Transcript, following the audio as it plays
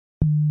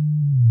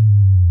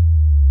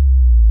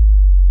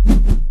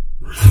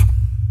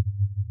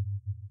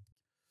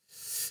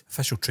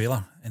official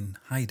trailer in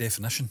high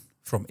definition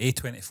from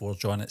A24,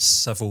 John. It's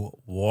Civil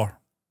War.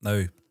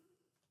 Now,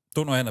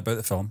 don't know anything about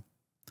the film,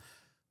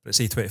 but it's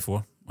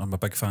A24. I'm a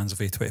big fans of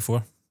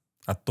A24.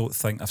 I don't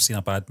think I've seen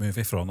a bad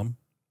movie from them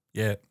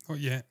yet. Not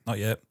yet. Not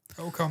yet.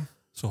 It'll come.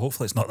 So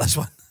hopefully it's not this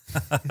one.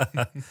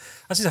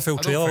 This is a full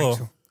trailer though,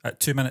 so. at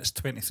 2 minutes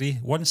 23,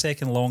 1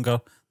 second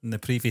longer than the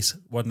previous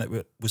one that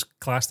was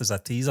classed as a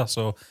teaser.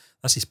 So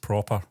this is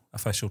proper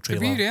official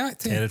trailer Did we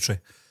react to it? territory.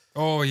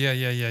 Oh, yeah.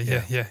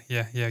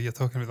 You're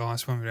talking about the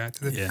last one we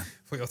reacted to. Yeah. I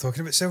thought you were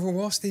talking about Civil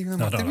War, Stephen.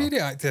 No, Did we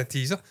react to a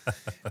teaser?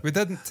 We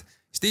didn't.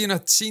 Stephen,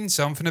 I'd seen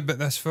something about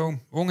this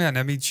film. Only an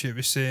image. It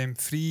was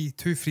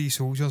two free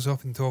soldiers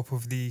up on top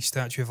of the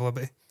Statue of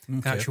Liberty. Okay.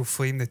 The actual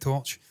flame, the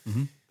torch.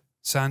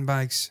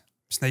 Sandbags,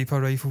 sniper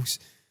rifles.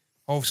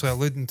 Obviously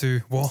alluding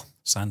to war.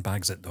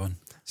 Sandbags at dawn.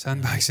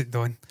 Sandbags at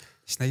dawn.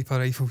 Sniper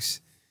rifles.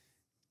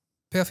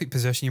 Perfect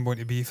position you want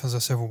to be if there's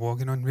a civil war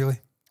going on, really.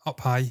 Up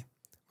high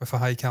with a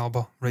high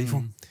caliber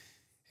rifle.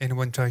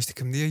 Anyone tries to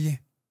come near you,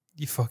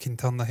 you fucking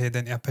turn their head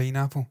into a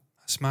pineapple.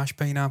 A smashed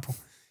pineapple.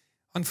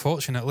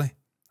 Unfortunately,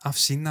 I've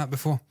seen that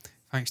before,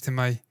 thanks to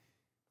my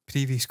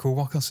previous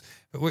co-workers.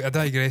 But look, I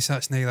digress,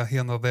 that's neither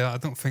here nor there. I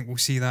don't think we'll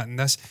see that in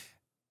this.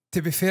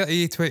 To be fair,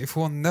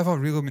 A24 never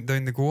really went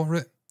down the gore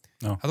route.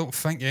 No. I don't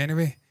think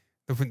anyway.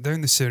 They went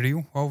down the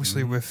surreal,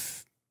 obviously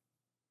with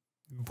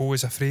Beau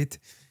is Afraid.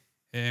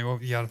 Well,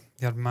 your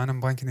man, I'm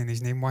blanking in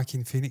his name,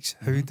 Joaquin Phoenix.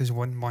 How does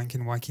one blank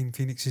in Joaquin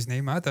Phoenix's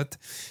name? I did.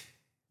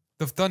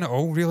 They've done it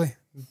all, really.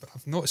 But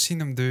I've not seen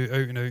them do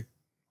out and out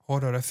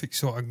horrific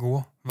sort of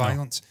gore,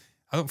 violence.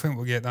 I don't think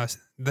we'll get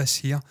this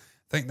here.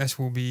 I think this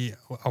will be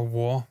a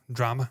war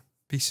drama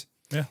piece.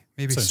 Yeah,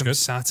 maybe sounds some good.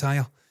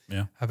 satire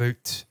Yeah.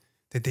 about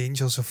the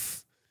dangers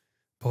of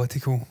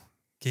political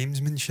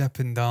gamesmanship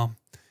and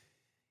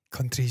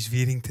countries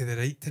veering to the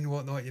right and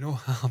whatnot, you know,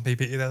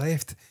 maybe to the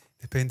left,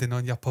 depending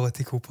on your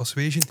political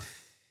persuasion.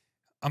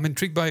 I'm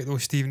intrigued by it though,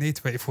 Stephen.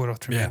 A24 are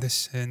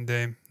tremendous. And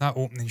that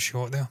opening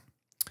shot there,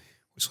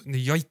 it's like New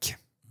York,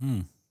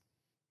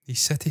 the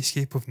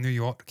cityscape of New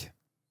York.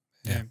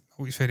 Yeah.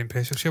 Looks very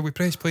impressive. Shall we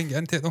press play and get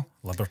into it though?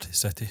 Liberty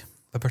City.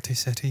 Liberty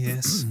City,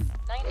 yes.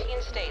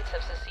 19 states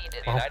have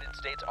seceded. The United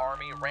States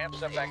Army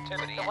ramps up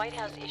activity. The White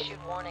House issued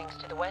warnings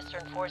to the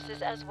Western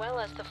forces as well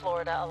as the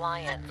Florida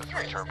Alliance. The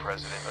three-term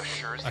president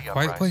assures A the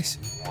quiet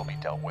uprising place. will be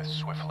dealt with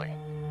swiftly.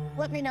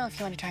 Let me know if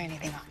you want to try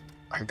anything on.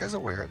 I guess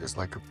aware there's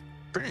like a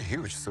pretty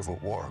huge civil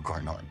war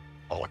going on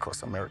all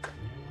across America.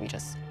 We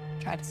just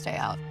try to stay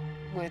out.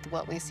 With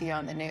what we see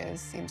on the news,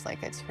 seems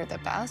like it's for the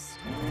best.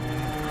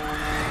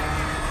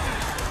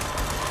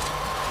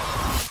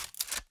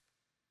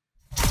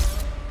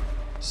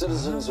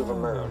 Citizens of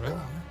America,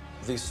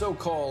 the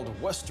so-called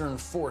Western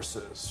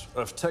forces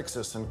of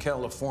Texas and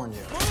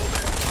California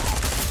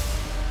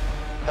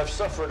have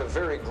suffered a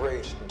very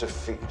great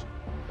defeat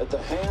at the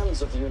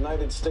hands of the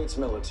United States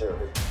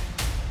military.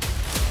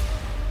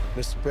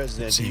 Mr.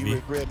 President, do TV. you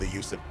regret the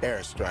use of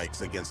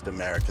airstrikes against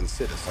American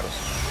citizens?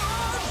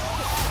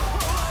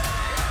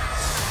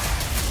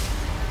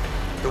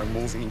 We're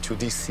moving to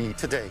D.C.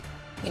 today.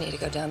 We need to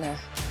go down there.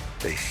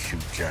 They shoot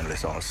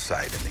journalists on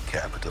sight in the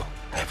Capitol.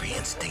 Every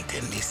instinct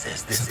in me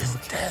says this is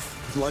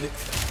death. Blooded.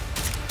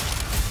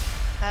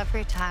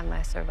 Every time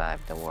I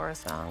survived a war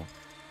zone,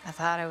 I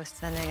thought I was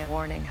sending a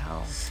warning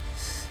home.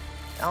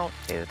 Don't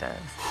do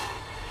this.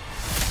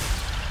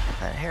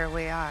 But here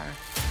we are.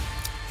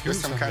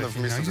 There's some kind of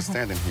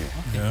misunderstanding here.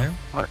 Yeah.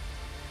 What?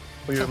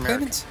 Well, you're Some American,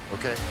 payments.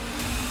 okay?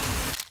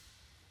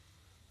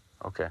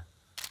 Okay.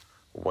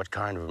 What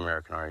kind of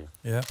American are you?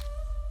 Yeah.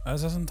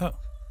 As isn't it?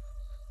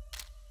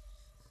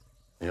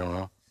 You don't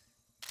know?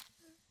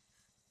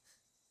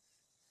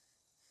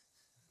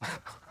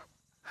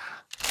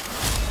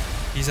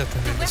 He's a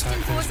tremendous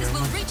actor as well,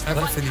 man.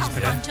 Everything he's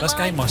been in. This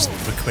guy must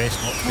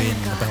request not to be in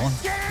the villain.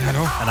 I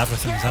know. And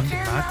everything's in.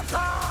 Mad.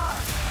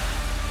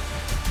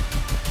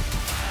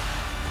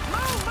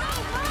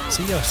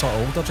 See a sort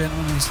of older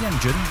gentleman, is he in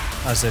June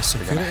as a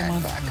security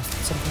man?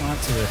 Something like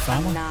that to the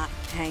family? Not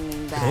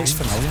hanging It looks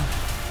familiar.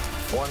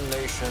 One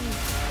nation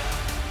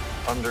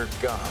under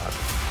God.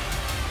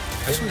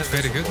 This looks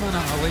very good, man.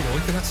 I like the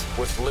look of this.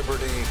 With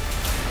liberty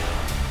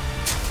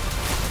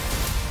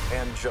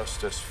and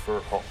justice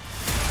for all.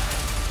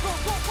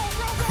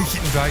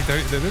 Getting dragged out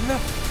of the room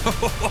there.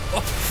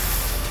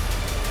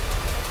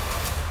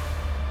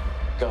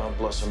 God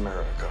bless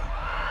America.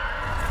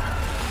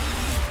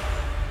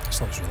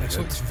 This looks really This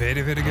good. looks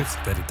very, very good. It's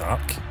very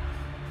dark.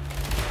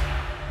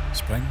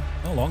 Spring.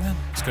 Not long then.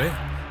 It's great.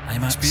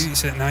 IMAX.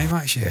 Experience it in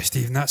IMAX, yeah,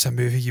 Stephen. That's a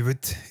movie you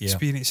would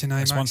experience in IMAX.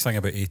 That's one thing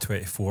about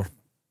A24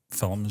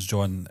 films,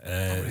 John.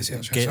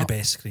 Get the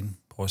best screen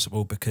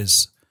possible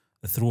because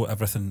they throw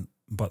everything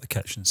but the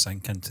kitchen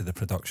sink into the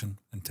production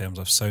in terms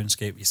of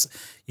soundscape.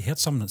 You heard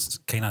some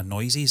kind of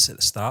noises at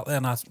the start there,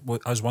 and I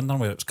was wondering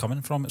where it was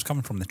coming from. It was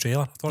coming from the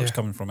trailer. I thought it was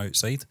coming from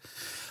outside.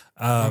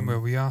 Where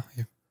we are,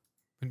 you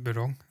wouldn't be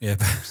wrong. Yeah.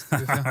 It's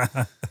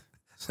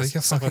like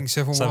a fucking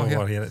civil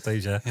war here at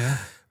times, yeah. Yeah.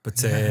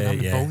 But I'm yeah,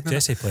 involved in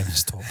Jesse playing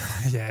his top.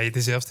 Yeah, he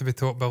deserves to be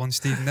top billing,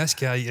 Stephen. This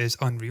guy is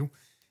unreal.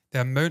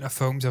 the amount of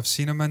films I've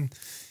seen him in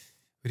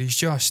where he's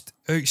just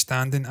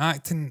outstanding,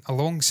 acting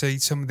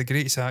alongside some of the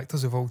greatest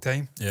actors of all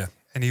time. Yeah.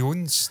 And he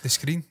owns the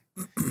screen.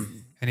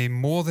 And he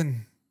more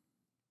than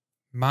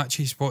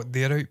matches what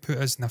their output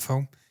is in a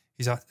film.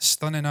 He's a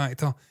stunning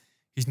actor.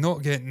 He's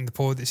not getting the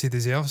plaudits he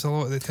deserves a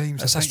lot of the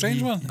times. It's a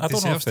strange one. I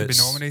don't know if it's,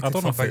 nominated I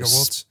don't know for if big it's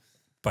awards.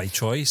 by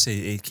choice.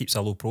 He keeps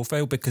a low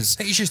profile because I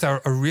think he's just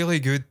a really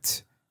good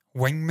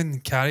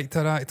wingman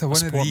character actor. One of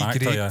the supporting actor,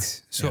 great yeah.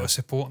 sort of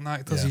supporting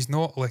actors. Yeah. He's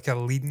not like a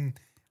leading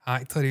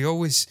actor. He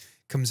always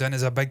comes in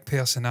as a big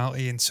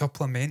personality and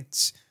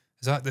supplements.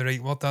 Is that the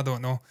right word? I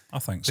don't know. I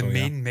think The so.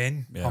 main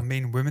men Yeah. or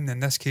main women. In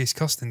this case,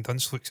 Kirsten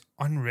Dunst looks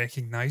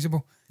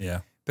unrecognisable.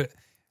 Yeah. But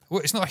well,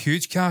 it's not a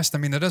huge cast. I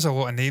mean, there is a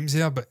lot of names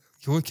there, but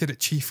you look at it,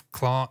 Chief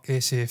Clark,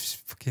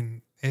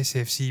 fucking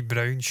SFC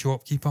Brown,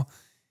 shopkeeper.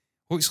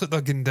 Looks like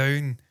they're going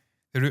down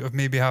the route of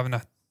maybe having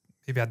a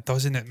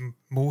dozen at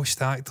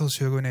most actors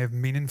who are going to have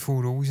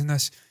meaningful roles in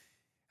this.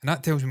 And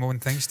that tells me one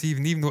thing,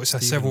 Stephen, even though it's a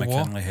civil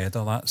war. McKinley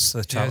Header, that's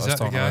the chap is I was that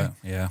the talking guy? about.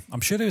 Yeah.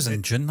 I'm sure it was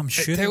in June. I'm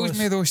sure It tells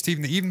me though,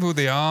 Stephen, that even though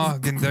they are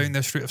going down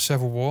this route of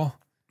civil war,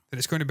 that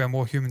it's going to be a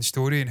more human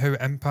story and how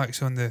it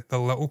impacts on the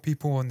little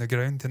people on the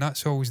ground. And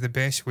that's always the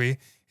best way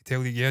to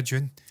tell you,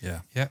 June.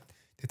 Yeah. Yep.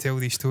 To tell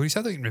these stories.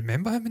 I don't even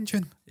remember him in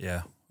June.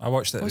 Yeah. I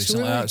watched it What's he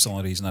recently. like? That's the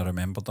only reason I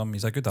remembered him.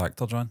 He's a good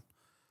actor, John.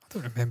 I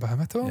don't remember him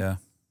at all. Yeah.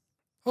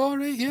 Oh,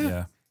 right, yeah.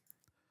 Yeah.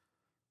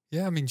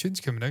 Yeah, I mean, June's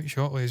coming out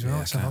shortly as well. Yeah,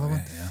 That's can't another one.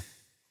 wait, yeah.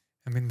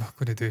 I mean,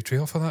 we're going to do a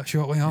trailer for that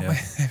shortly, aren't Yeah.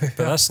 we?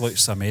 But this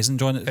looks amazing,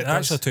 John. It It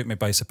actually does. took me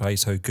by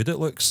surprise how good it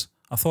looks.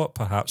 I thought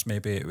perhaps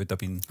maybe it would have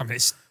been I mean,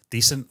 it's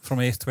decent from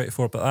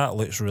A24, but that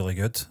looks really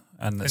good.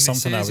 And it's they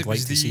something I says would it like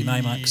was to see in the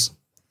IMAX.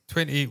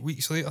 28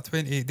 weeks later,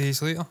 28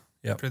 days later.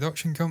 Yep.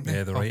 Production company.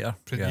 Yeah, the Or writer.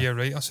 Yeah. Yeah,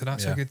 writer. So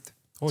that's Yeah. a good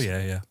Oh,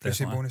 yeah, yeah. Brucey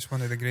Definitely. bonus,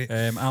 one of the great.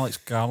 Alex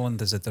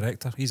Garland is the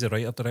director. He's a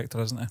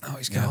writer-director, isn't he?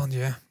 Alex Yeah. Garland,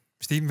 yeah.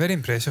 Stephen, very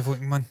impressive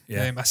looking man.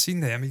 Yeah. I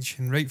seen the image,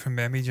 and right from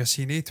the image, I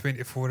seen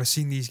A24. I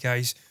seen these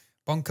guys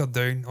bunkered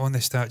down on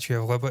the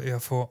Statue of Liberty. I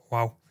thought,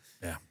 wow,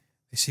 Yeah.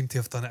 they seem to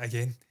have done it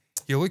again.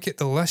 You look at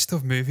the list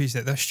of movies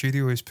that this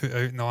studio has put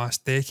out in the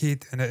last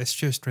decade, and it's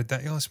just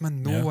ridiculous,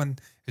 man. No Yeah. one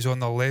is on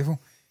their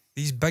level.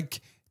 These big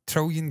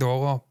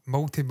trillion-dollar,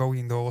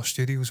 multi-billion-dollar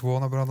studios,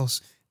 Warner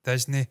Brothers,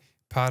 Disney,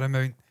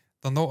 Paramount,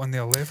 they're not on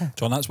their level.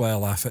 John, that's why I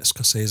laugh at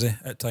Scorsese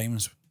at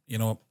times. You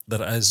know,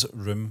 there is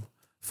room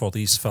for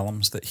these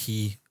films that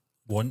he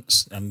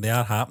wants, and they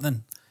are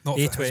happening. Not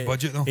for his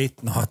budget, though.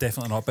 No,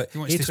 definitely not. But He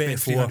wants to spend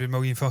 $300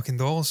 million fucking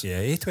dollars. Yeah,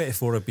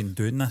 A24 have been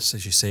doing this,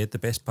 as you said, the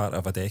best part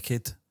of a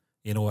decade.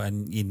 You know,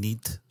 and you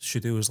need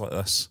studios like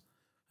this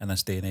in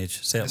this day and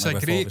age. Certainly It's a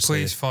with great obviously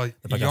place for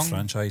the bigger young,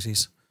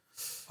 franchises.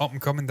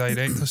 up-and-coming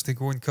directors to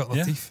go and cut their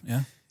Yeah, teeth.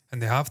 yeah.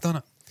 And they have done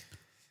it.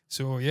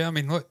 So, yeah, I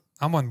mean, look,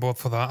 I'm on board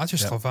for that. I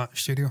just Yep. love that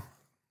studio.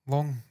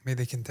 Long may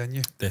they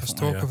continue. There's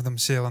Definitely, talk yeah. of them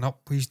selling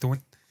up. Please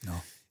don't.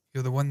 No.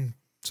 You're the one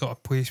sort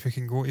of place we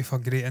can go to for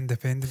great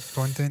independent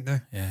content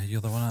now. Yeah, you're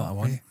the one that I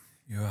want. me.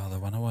 You are the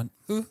one I want.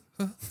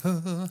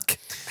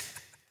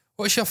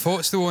 What's your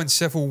thoughts, though, on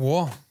Civil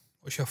War?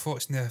 What's your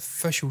thoughts on the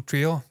official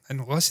trailer?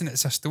 And listen,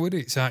 it's a story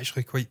that's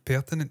actually quite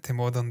pertinent to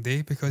modern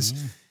day because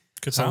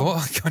Good there's a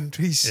lot of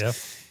countries Yeah.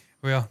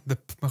 where the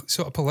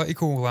sort of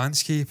political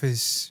landscape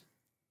is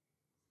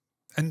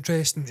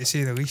interesting, to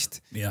say the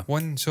least. Yeah.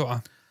 One sort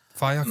of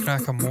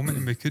firecracker moment,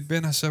 and we could be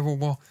in a civil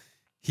war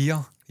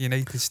here,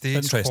 United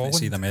States. Interesting to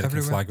see the Holland, American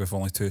everywhere. flag with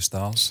only 2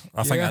 stars.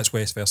 I think Yeah. that's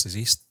West versus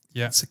East.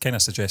 Yeah. It's kind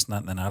of suggesting that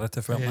in the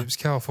narrative, Yeah, weren't it they? was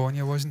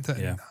California, wasn't it?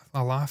 Yeah. And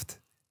I laughed.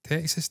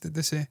 Texas, did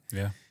they say?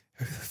 Yeah.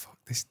 Who the fuck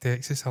does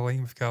Texas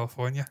align with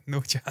California?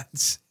 No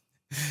chance.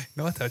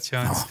 Not a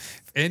chance. No.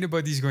 If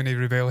anybody's going to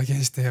rebel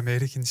against the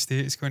American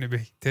state, it's going to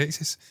be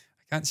Texas.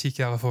 I can't see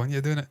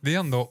California doing it. They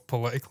are not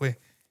politically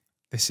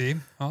the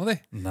same, are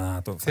they? Nah, I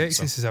don't think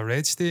Texas so. is a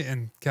red state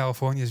and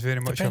California is very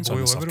much Depends a on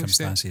blue the liberal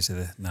state. circumstances of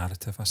the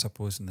narrative, I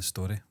suppose, in the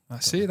story. I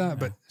say that,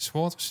 but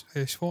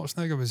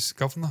Schwarzenegger was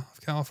governor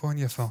of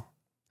California for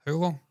how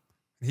long?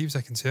 And he was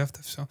a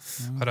conservative, so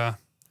or a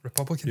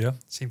Republican. Yeah.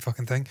 Same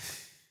fucking thing.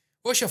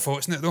 What's your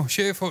thoughts on it though?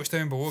 Share your thoughts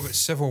down below about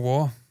Civil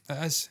War.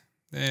 It is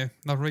the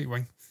right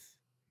wing,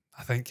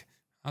 I think.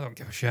 I don't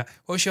give a shit.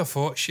 What's your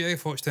thoughts? Share your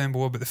thoughts down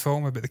below about the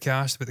film, about the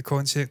cast, about the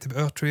concept, about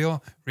our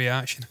trailer,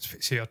 reaction. I was about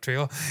to say our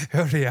trailer,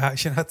 our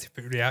reaction. I had to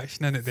put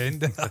reaction in at the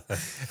end.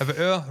 About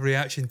our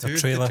reaction to The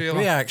trailer.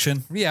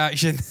 Reaction.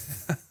 Reaction.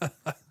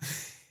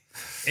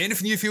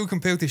 Anything you feel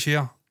compelled to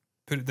share,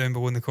 put it down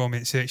below in the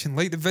comment section.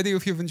 Like the video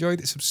if you've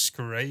enjoyed it.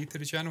 Subscribe to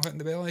the channel, hitting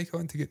the bell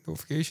icon to get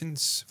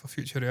notifications for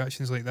future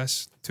reactions like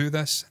this, to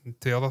this, and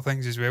to other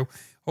things as well.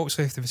 All that's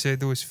left to be said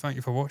though is thank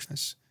you for watching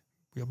us.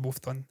 We are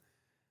both done.